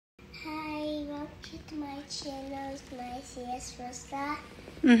channel is my CS Rosa.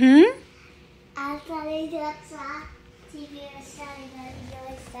 I'm studying Rosa. TV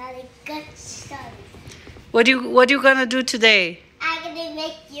studying good study. What you gonna do today? I'm gonna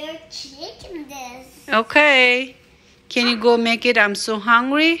make your chicken this. Okay. Can you go make it? I'm so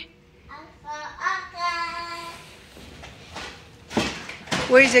hungry. Okay.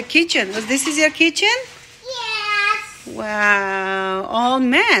 Where is the kitchen? Oh, this is your kitchen? Yes. Wow, all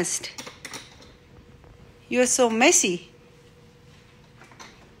messed. You're so messy.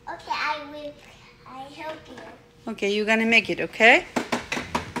 Okay, I help you. Okay, you're gonna make it, okay?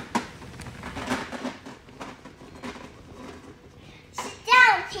 Sit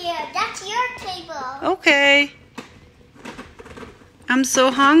down here. That's your table. Okay. I'm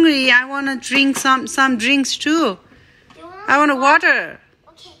so hungry. I wanna drink some drinks too. I want water.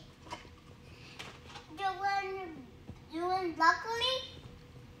 Okay. You want broccoli?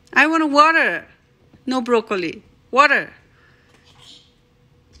 I want water. No broccoli. Water.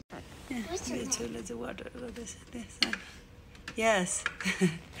 Yeah, let's water. This. Yes.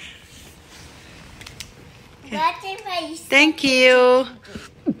 Okay. Thank you.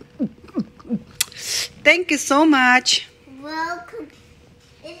 Thank you so much. Welcome.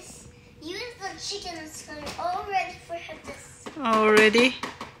 Use the chicken spoon already for him to. Already?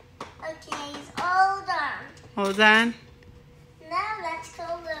 Okay, it's all done. All done? Now let's go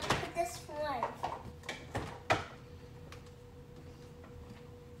and put this one.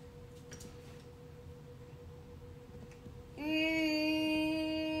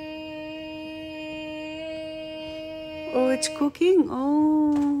 Oh, it's cooking?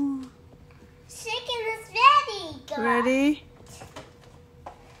 Oh. Chicken is ready. Go. Ready?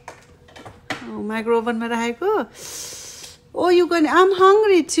 Oh, micro oven में रहेको. Oh, I'm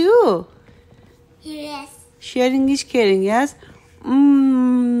hungry too. Yes. Sharing is caring, yes?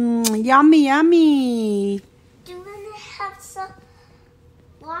 Yummy, yummy. Do you want to have some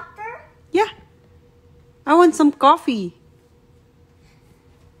water? Yeah. I want some coffee.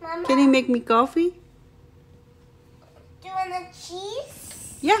 Mama, Can you make me coffee? do you want a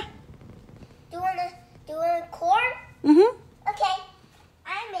cheese? Yeah. Do you want a corn? Mm-hmm. Okay.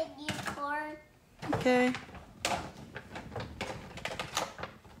 I make you corn. Okay.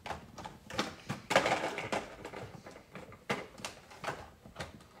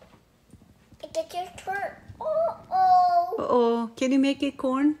 Get your turn. Oh. Oh, can you make it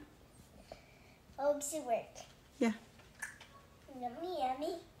corn? Oh, does it work? Yeah. Yummy,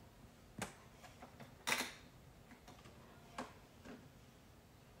 yummy.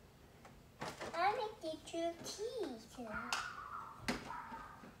 I make you tea tonight.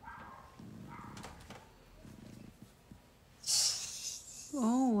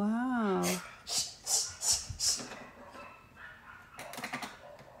 Oh, wow.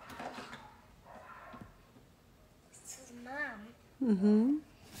 This is Mom. Mm-hmm.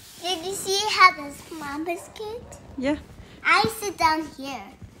 Did you see how this Mom biscuit? Yeah. I sit down here.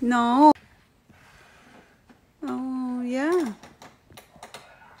 No. Oh, yeah.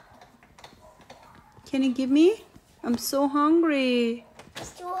 Can you give me? I'm so hungry.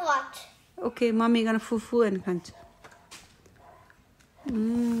 It's too hot. Okay, mommy gonna fufu and can't.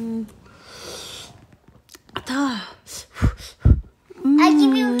 I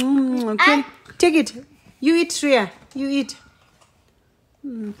give you. Okay, take it. You eat, Shriya. You eat.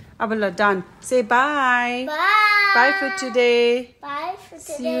 Abala, done. Say bye. Bye. Bye for today. Bye for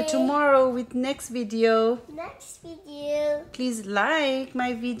today. See you tomorrow with next video. Next video. Please like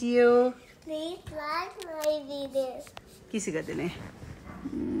my video. Please like my video. Kisi gadene.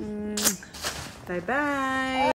 Bye bye.